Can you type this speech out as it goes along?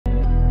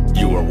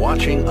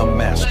watching a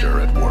master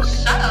at work.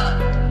 Shut up.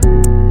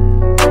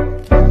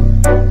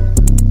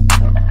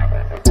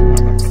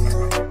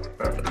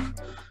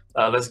 Perfect.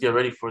 Let's get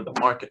ready for the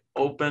market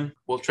open.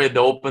 We'll trade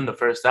the open the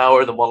first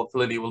hour. The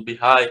volatility will be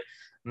high, and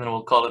then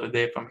we'll call it a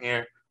day from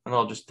here. And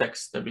I'll just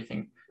text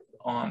everything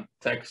on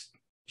text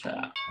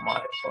chat.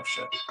 Oh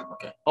shit.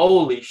 Okay.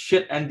 Holy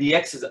shit.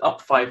 NDX is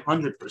up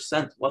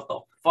 500%. What the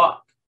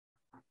fuck?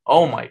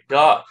 Oh my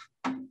god.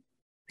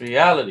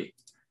 Reality.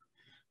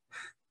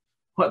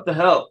 What the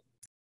hell?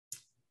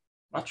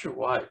 Not sure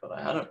why, but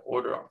I had an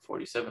order on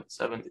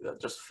 4770 that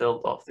just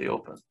filled off the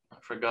open. I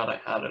forgot I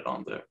had it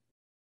on there.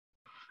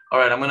 All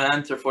right, I'm going to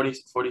enter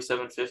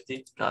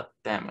 4750. God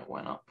damn, it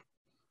went up.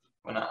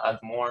 I'm going to add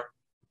more.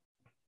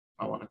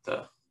 I'll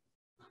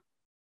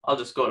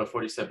just go to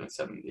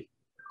 4770.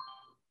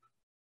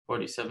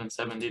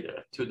 4770, they're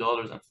at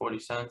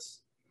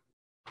 $2.40.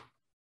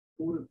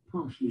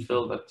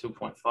 Filled at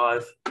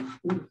 2.5.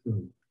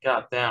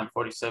 God damn,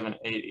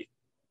 4780.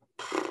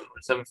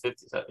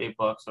 4750 is at $8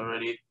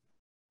 already.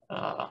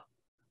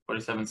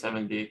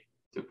 4770,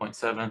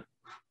 2.7.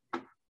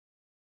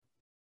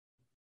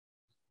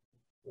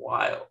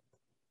 Wild.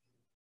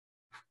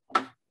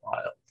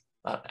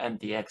 That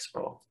NDX,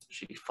 bro.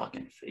 She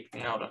fucking faked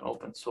me out and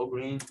opened so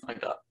green. I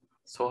got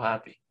so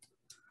happy.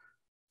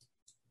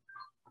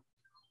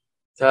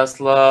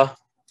 Tesla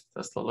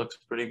looks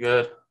pretty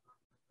good.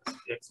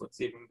 SPX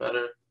looks even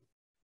better.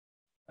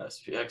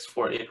 SPX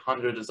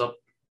 4800 is up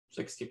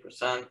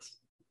 60%.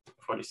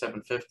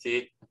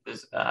 4750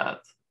 is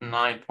at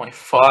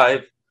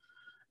 9.5.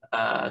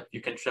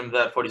 You can trim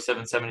that.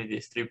 4770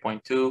 is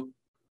 3.2.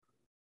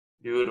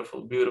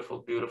 Beautiful, beautiful,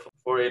 beautiful.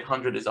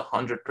 4800 is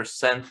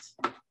 100%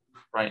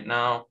 right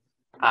now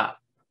at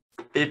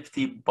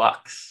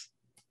 $50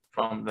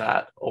 from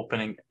that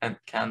opening and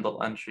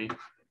candle entry.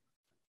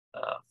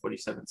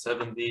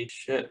 4770.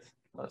 Shit.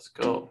 Let's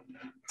go.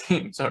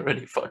 Team's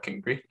already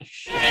fucking green.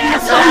 Shit.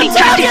 Let's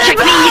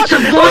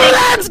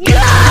go!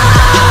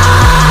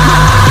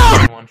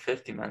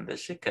 150, man.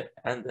 This shit could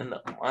end in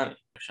the money.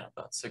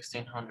 About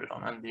 1600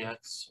 on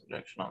NDX.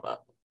 Rejection on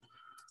that.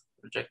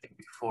 Rejecting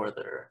before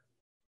their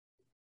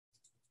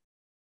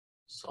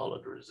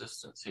solid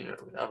resistance here.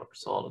 We have a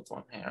solid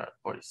one here at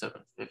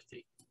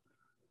 4750.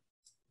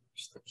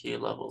 Just the key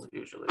level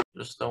usually.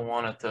 Just don't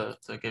want it to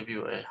give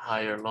you a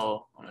higher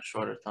low on a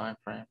shorter time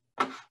frame.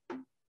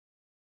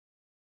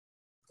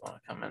 Want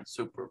to come in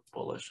super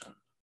bullish and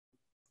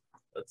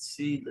let's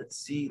see.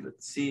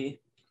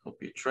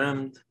 Hope you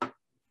trimmed.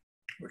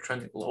 We're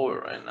trending lower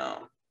right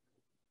now.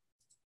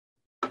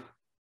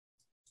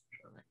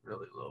 Trending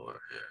really lower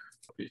here.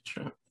 Hope you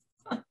trim.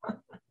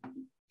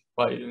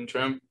 Why you didn't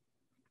trim?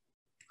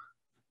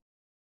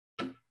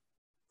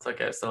 It's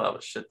okay, I still have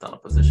a shit ton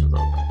of positions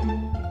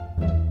open.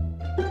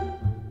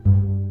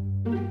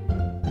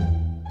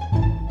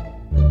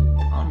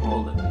 I'm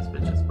holding these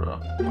bitches, bro.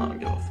 I don't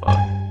give a fuck.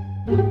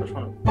 I just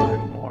want to buy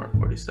more.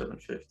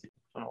 4750. I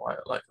don't know why I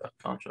like that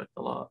contract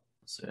a lot.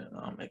 Let's see,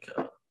 I'll make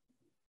a.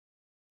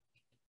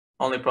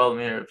 Only problem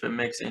here, if it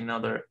makes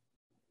another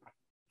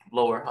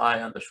lower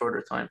high on the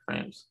shorter time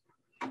frames,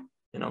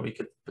 you know, we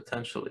could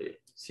potentially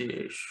see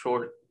a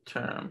short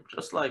term,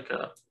 just like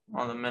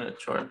on the minute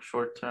chart,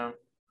 short term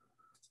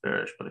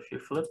bearish. But if you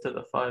flip to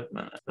the 5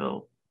 minute,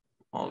 still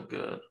all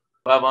good.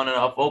 5 on and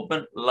off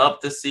open. Love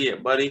to see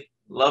it, buddy.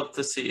 Love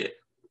to see it.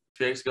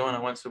 FX going, I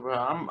went super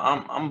high.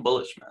 I'm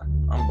bullish,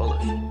 man. I'm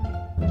bullish.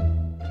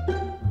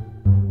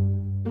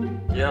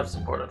 You have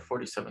support at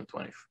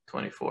 47.20,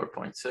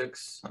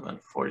 24.6, and then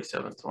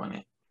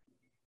 47.20.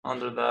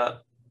 Under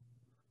that,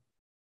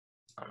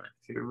 I mean,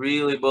 if you're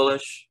really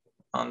bullish,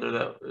 under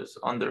that is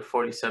under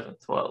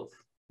 47.12.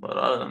 But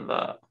other than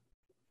that,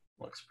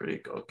 looks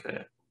pretty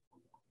okay.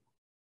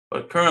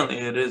 But currently,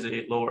 it is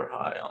a lower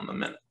high on the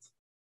minute.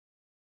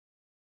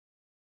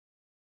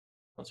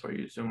 That's where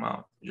you zoom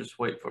out. You just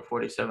wait for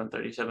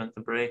 47.37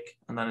 to break,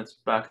 and then it's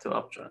back to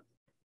uptrend.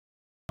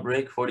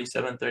 Break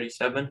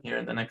 47.37 here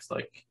in the next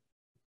like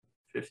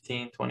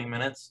 15-20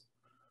 minutes.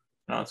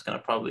 You know, it's gonna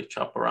probably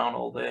chop around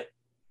all day.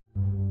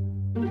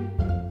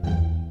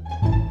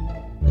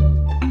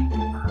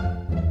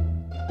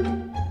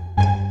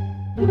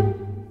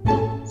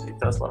 See,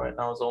 Tesla right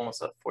now is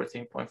almost at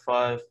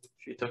 14.5.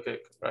 If you took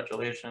it,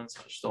 congratulations.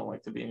 I just don't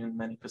like to be in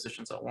many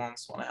positions at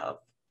once when I have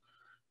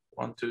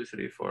 1, 2,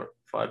 3, 4,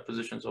 5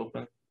 positions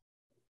open.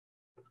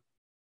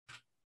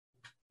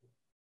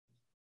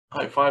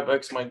 I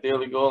 5x my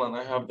daily goal and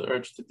I have the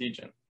urge to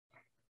degen.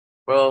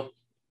 Well,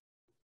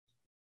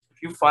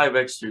 if you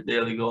 5x your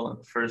daily goal in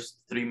the first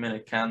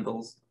 3-minute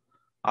candles,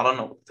 I don't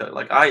know what to tell you.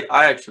 Like I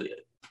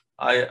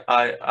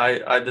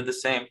did the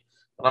same,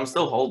 but I'm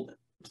still holding.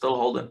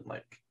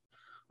 Like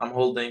I'm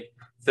holding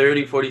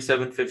 30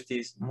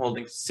 4750s. I'm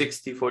holding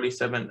 60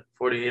 47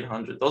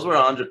 4800. Those were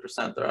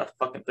 100%. They're at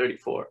fucking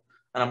 34.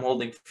 And I'm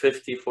holding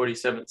 50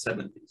 47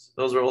 70s.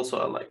 Those are also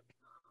at like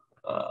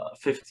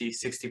 50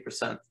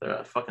 60%. They're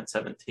at fucking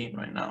 17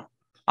 right now.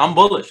 I'm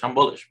bullish,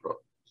 bro.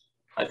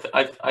 I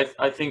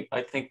think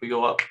we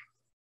go up.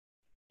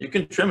 You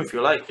can trim if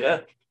you like,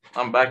 yeah.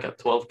 I'm back at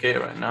 12K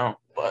right now,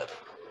 but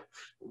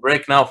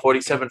break now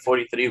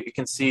 47.43. We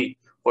can see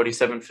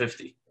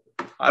 47.50.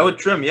 I would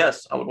trim,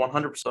 yes, I would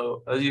 100%.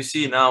 So as you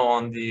see now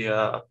on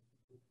the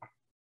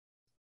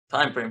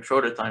time frame,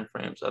 shorter time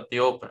frames at the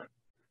open,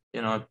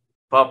 you know, it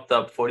popped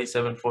up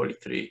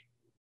 47.43,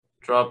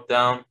 dropped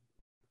down,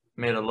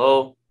 made a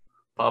low,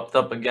 popped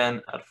up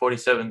again at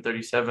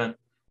 47.37,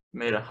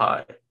 made a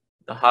high.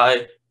 The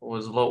high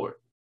was lower.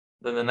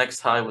 Then the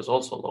next high was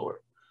also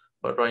lower.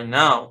 But right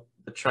now,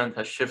 the trend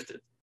has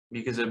shifted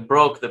because it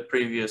broke the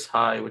previous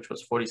high, which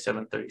was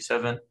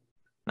 47.37.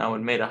 Now it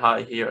made a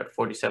high here at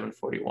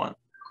 47.41.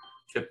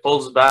 If it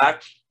pulls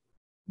back,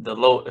 the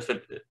low,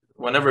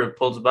 whenever it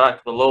pulls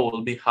back, the low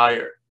will be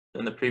higher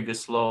than the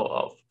previous low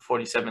of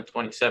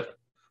 47.27.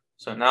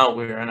 So now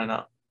we're in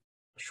a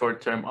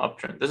short-term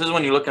uptrend. This is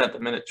when you're looking at the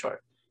minute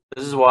chart.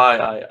 This is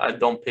why I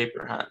don't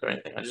paper hand or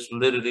anything. I just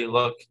literally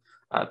look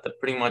at the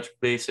pretty much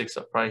basics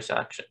of price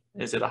action.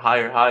 Is it a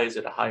higher high? Is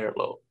it a higher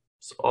low?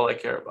 That's all I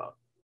care about.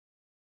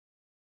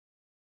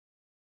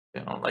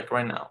 You know, like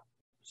right now.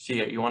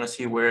 See it. You want to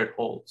see where it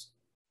holds.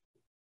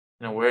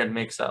 You know, where it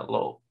makes that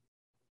low.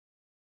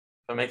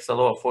 If it makes the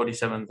low of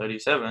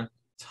 47.37,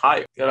 it's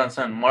higher. You gotta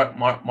understand,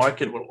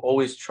 market will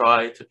always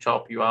try to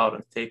chop you out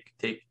and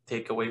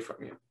take away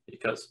from you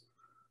because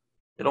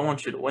they don't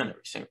want you to win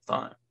every single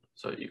time.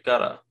 So you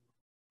gotta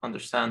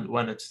understand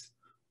when it's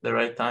the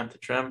right time to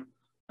trim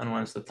and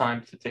when it's the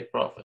time to take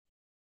profit.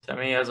 To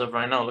me, as of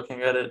right now,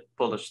 looking at it,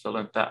 bullish still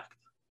intact.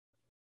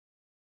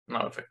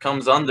 Now, if it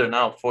comes under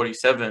now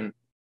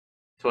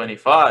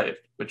 47.25,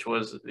 which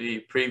was the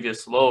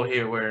previous low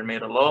here where it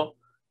made a low,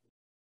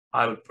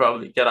 I would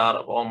probably get out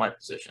of all my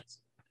positions.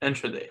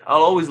 Intraday,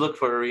 I'll always look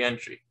for a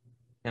re-entry.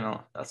 You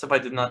know, that's if I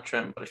did not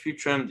trim. But if you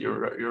trimmed,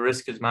 your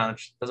risk is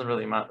managed. It doesn't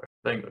really matter.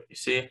 Bingo, you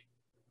see?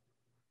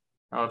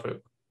 Now, if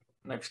the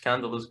next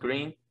candle is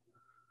green,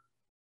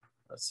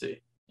 let's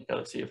see. You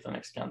gotta see if the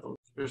next candle.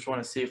 You just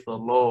want to see if the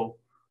low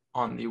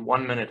on the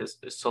 1 minute is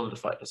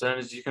solidified.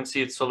 As you can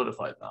see, it's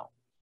solidified now.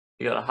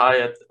 You got a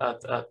high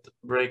at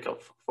break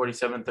of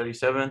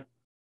 47.37,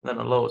 then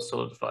a low is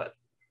solidified.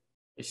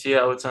 You see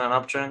how it's in an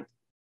uptrend?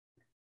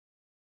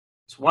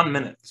 It's 1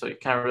 minute, so you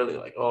can't really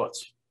like, oh,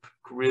 it's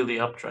really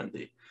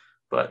uptrendy.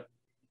 But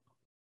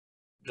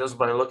just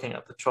by looking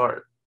at the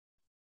chart,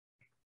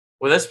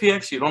 with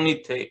SPX, you don't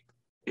need tape.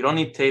 You don't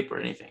need tape or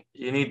anything.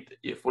 You need,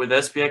 if with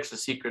SPX, the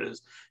secret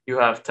is you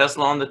have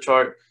Tesla on the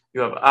chart,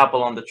 you have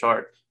Apple on the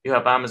chart, you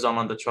have Amazon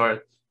on the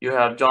chart, you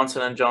have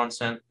Johnson &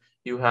 Johnson,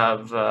 you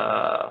have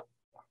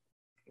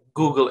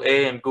Google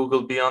A and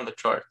Google B on the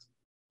chart.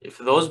 If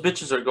those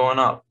bitches are going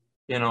up,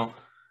 you know,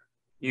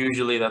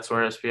 usually that's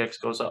where SPX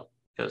goes up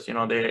because, you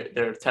know,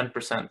 they're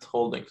 10%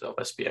 holdings of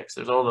SPX.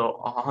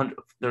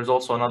 There's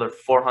also another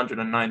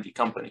 490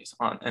 companies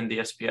in the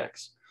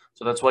SPX.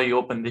 So that's why you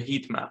open the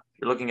heat map.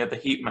 You're looking at the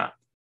heat map.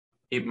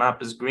 Heat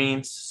map is green,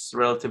 it's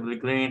relatively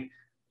green.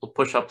 Will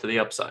push up to the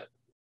upside.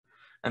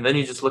 And then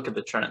you just look at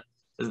the trend.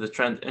 Is the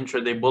trend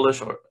intraday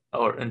bullish or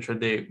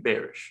intraday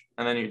bearish?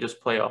 And then you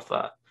just play off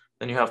that.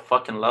 Then you have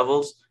fucking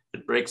levels.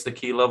 It breaks the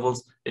key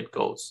levels. It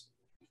goes.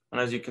 And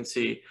as you can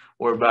see,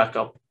 we're back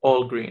up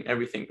all green,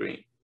 everything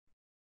green.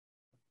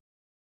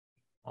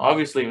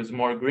 Obviously, it was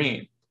more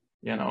green,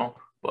 you know,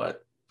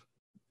 but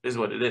it is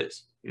what it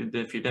is.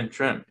 If you didn't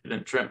trim, you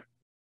didn't trim.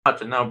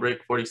 Watch it now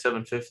break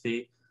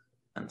 47.50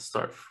 and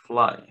start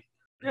flying.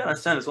 Yeah, I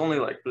understand. It's only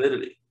like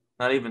literally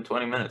not even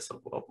 20 minutes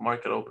of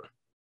market open.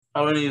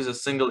 I wouldn't use a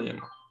single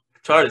EMA. The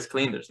chart is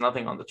clean. There's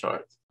nothing on the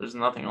chart. There's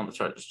nothing on the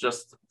chart. It's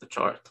just the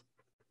chart.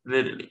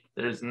 Literally,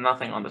 there's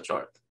nothing on the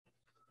chart.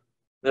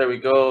 There we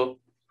go.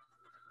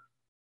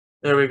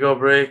 There we go,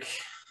 break.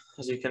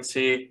 As you can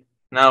see.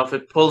 Now, if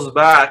it pulls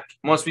back,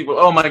 most people,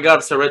 oh my God,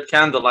 it's a red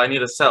candle. I need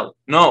to sell.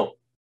 No,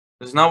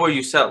 it's not where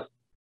you sell.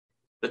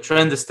 The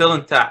trend is still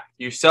intact.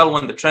 You sell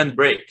when the trend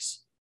breaks.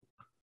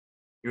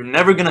 You're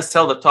never going to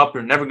sell the top.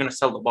 You're never going to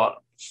sell the bottom.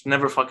 It just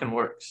never fucking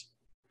works.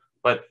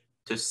 But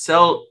to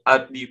sell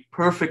at the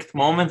perfect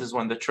moment is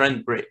when the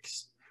trend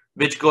breaks.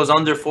 Bitch goes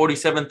under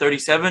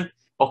 47.37.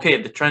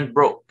 Okay, the trend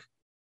broke.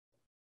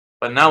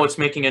 But now it's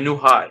making a new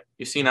high.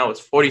 You see now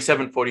it's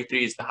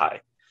 47.43 is the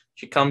high.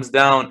 She comes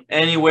down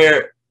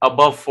anywhere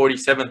above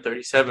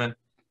 47.37.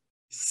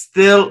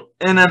 Still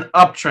in an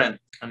uptrend.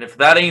 And if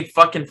that ain't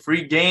fucking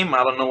free game,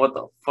 I don't know what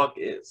the fuck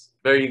is.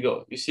 There you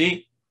go. You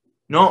see?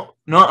 No,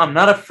 I'm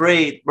not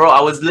afraid. Bro,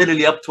 I was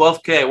literally up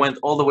 12K. I went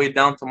all the way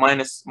down to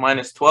minus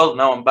 12.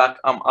 Now I'm back.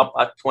 I'm up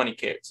at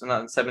 20K. It's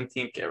not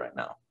 17K right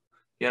now.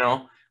 You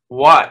know?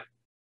 Why?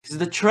 Because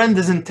the trend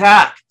is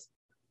intact.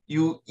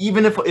 You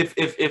even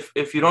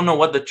if you don't know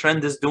what the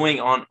trend is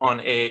doing on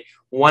a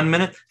 1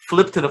 minute,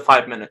 flip to the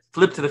 5 minutes,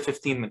 flip to the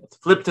 15 minutes,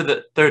 flip to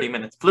the 30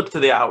 minutes, flip to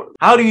the hour.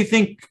 How do you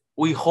think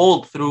we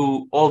hold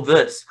through all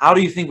this? How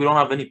do you think we don't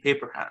have any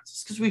paper hands?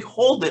 It's because we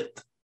hold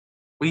it.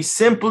 We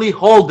simply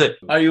hold it.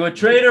 Are you a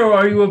trader or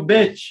are you a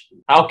bitch?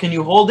 How can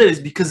you hold it? Is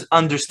because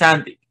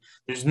understanding.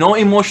 There's no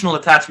emotional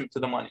attachment to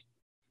the money.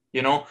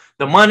 You know,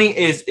 the money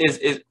is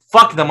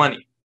fuck the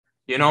money.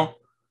 You know,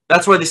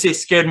 That's why they say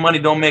scared money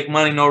don't make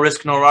money, no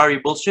risk, no Rari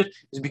bullshit,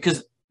 is because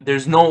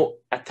there's no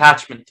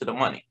attachment to the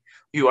money.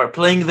 You are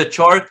playing the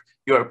chart,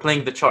 you are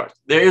playing the chart.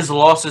 There is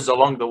losses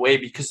along the way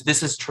because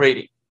this is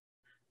trading.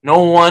 No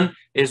one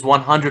is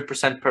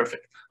 100%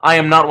 perfect. I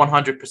am not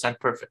 100%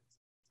 perfect.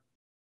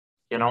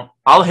 You know,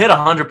 I'll hit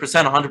 100%,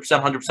 100%,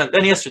 100%.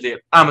 Then yesterday,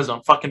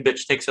 Amazon fucking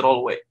bitch takes it all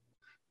away.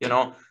 You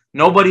know,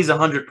 nobody's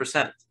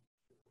 100%.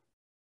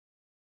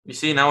 You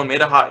see, now it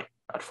made a high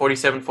at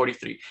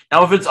 47.43.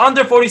 Now, if it's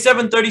under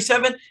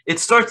 47.37, it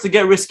starts to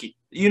get risky.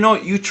 You know,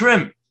 you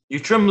trim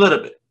a little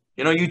bit.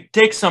 You know, you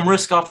take some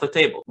risk off the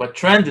table. But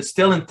trend is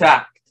still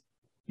intact.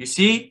 You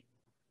see,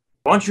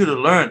 I want you to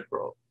learn,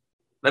 bro.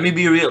 Let me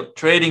be real.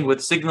 Trading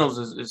with signals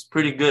is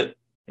pretty good.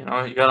 You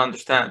know, you gotta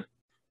understand.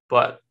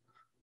 But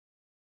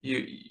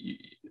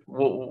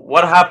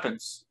what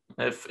happens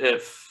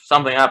if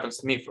something happens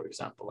to me, for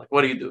example? Like,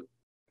 what do you do?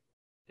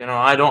 You know,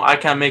 I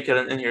can't make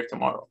it in here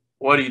tomorrow.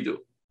 What do?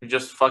 You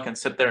just fucking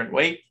sit there and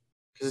wait?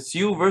 Because it's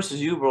you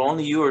versus you, bro.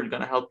 Only you are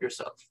gonna help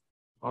yourself.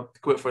 I'll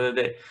quit for the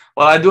day.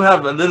 Well, I do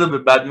have a little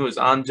bit bad news.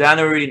 On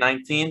January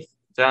 19th,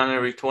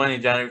 January 20,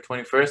 January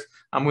 21st,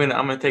 I'm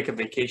gonna take a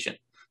vacation.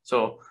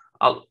 So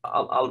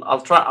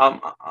I'll try.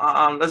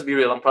 Let's be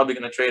real. I'm probably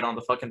gonna trade on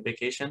the fucking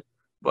vacation,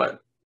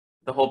 but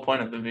the whole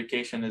point of the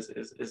vacation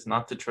is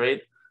not to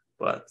trade.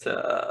 But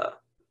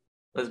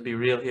let's be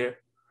real here.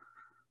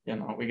 You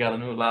know, we got a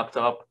new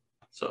laptop,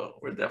 so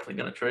we're definitely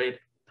gonna trade.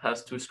 It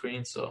has 2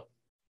 screens, so.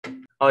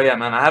 Oh yeah,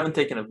 man, I haven't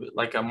taken a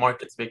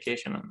markets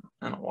vacation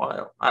in a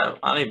while. I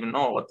don't even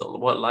know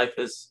what life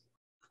is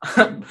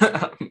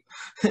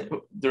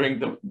during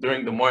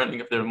the morning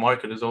if the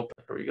market is open.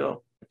 Here we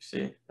go.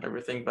 See,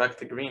 everything back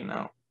to green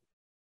now.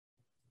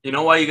 You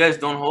know why you guys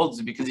don't hold?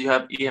 Is because you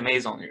have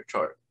EMAs on your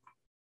chart.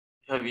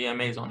 You have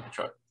EMAs on your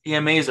chart.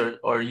 EMAs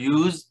are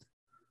used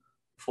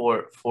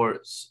for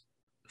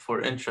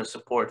interest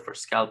support for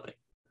scalping.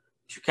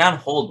 But you can't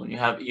hold when you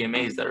have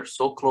EMAs that are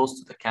so close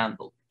to the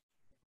candle.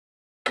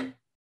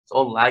 It's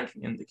all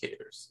lagging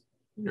indicators.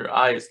 Your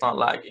eye is not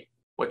lagging.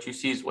 What you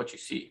see is what you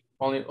see.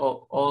 Only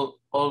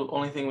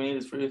thing we need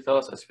is for you to tell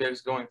us SPX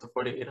is going to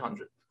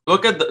 4,800.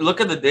 Look at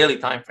the daily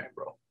time frame,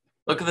 bro.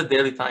 Look at the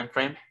daily time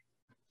frame.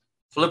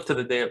 Flip to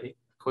the daily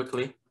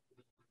quickly.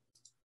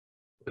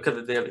 Look at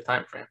the daily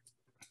time frame.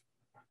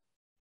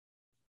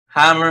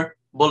 Hammer,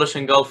 bullish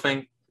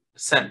engulfing,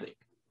 ascending,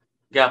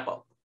 gap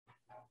up.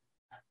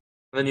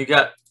 And then you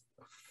got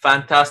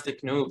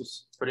fantastic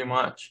news, pretty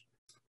much.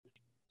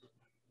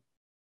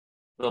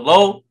 The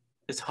low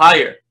is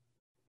higher.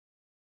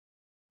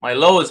 My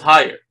low is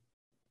higher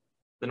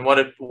than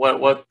what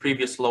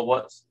previous low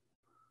was.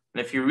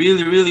 And if you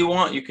really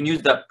want, you can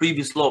use that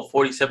previous low of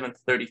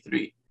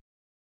 47.33.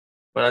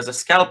 But as a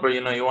scalper, you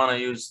know, you want to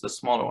use the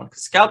smaller one.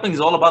 Because scalping is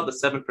all about the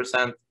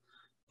 7%,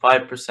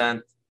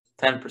 5%,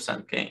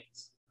 10%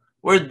 gains.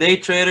 We're day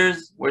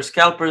traders. We're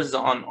scalpers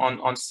on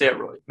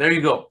steroids. There you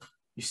go.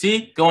 You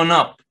see? Going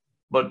up.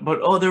 But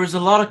oh, there is a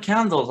lot of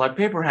candles. I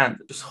paper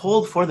handed. Just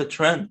hold for the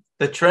trend.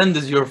 The trend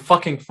is your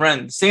fucking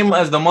friend. Same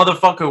as the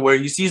motherfucker where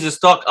you see the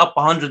stock up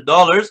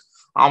 $100.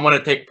 I'm going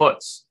to take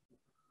puts.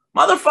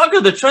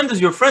 Motherfucker, the trend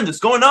is your friend. It's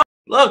going up.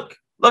 Look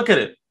at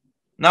it.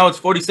 Now it's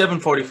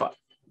 47.45.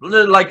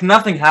 Like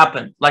nothing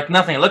happened. Like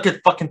nothing. Look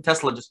at fucking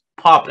Tesla just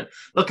popping.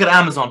 Look at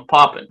Amazon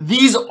popping.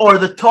 These are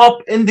the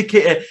top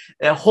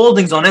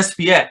holdings on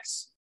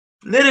SPX.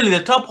 Literally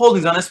the top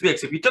holdings on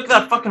SPX. If you took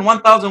that fucking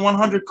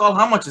 1,100 call,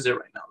 how much is it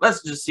right now?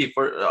 Let's just see.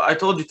 I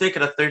told you take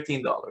it at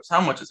 $13. How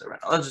much is it right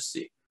now? Let's just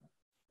see.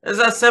 Is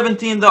that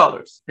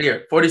 $17?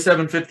 Here,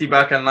 47.50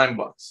 back at $9.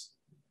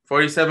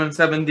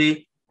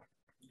 47.70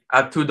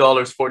 at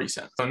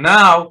 $2.40. So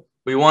now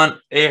we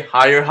want a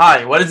higher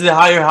high. What is the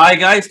higher high,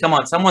 guys? Come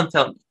on, someone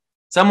tell me.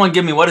 Someone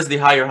give me what is the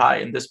higher high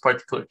in this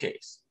particular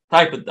case.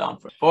 Type it down.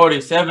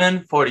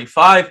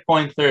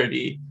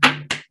 47.45.30. I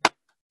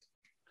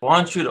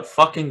want you to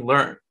fucking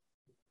learn.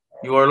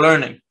 You are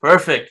learning.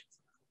 Perfect.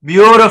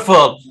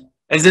 Beautiful.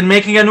 Is it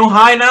making a new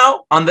high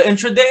now on the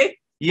intraday?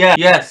 Yeah.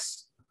 Yes.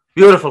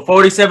 Beautiful.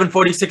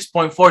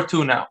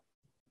 47.46.42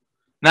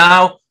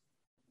 now.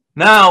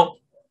 Now,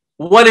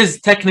 what is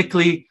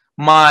technically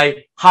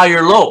my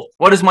higher low?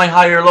 What is my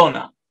higher low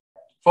now?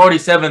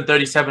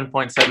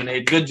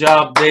 47.37.78. Good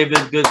job,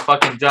 David. Good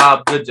fucking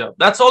job. Good job.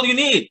 That's all you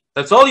need.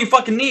 That's all you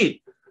fucking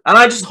need. And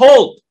I just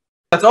hold.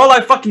 That's all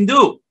I fucking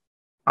do.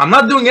 I'm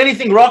not doing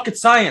anything rocket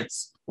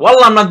science.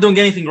 Wallah, I'm not doing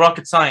anything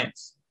rocket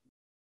science.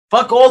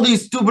 Fuck all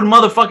these stupid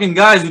motherfucking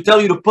guys who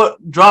tell you to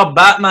draw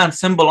Batman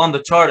symbol on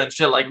the chart and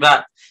shit like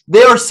that.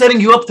 They are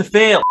setting you up to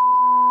fail.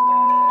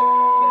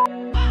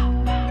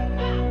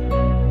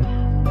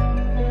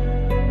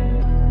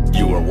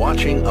 You are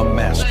watching a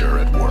master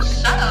at work.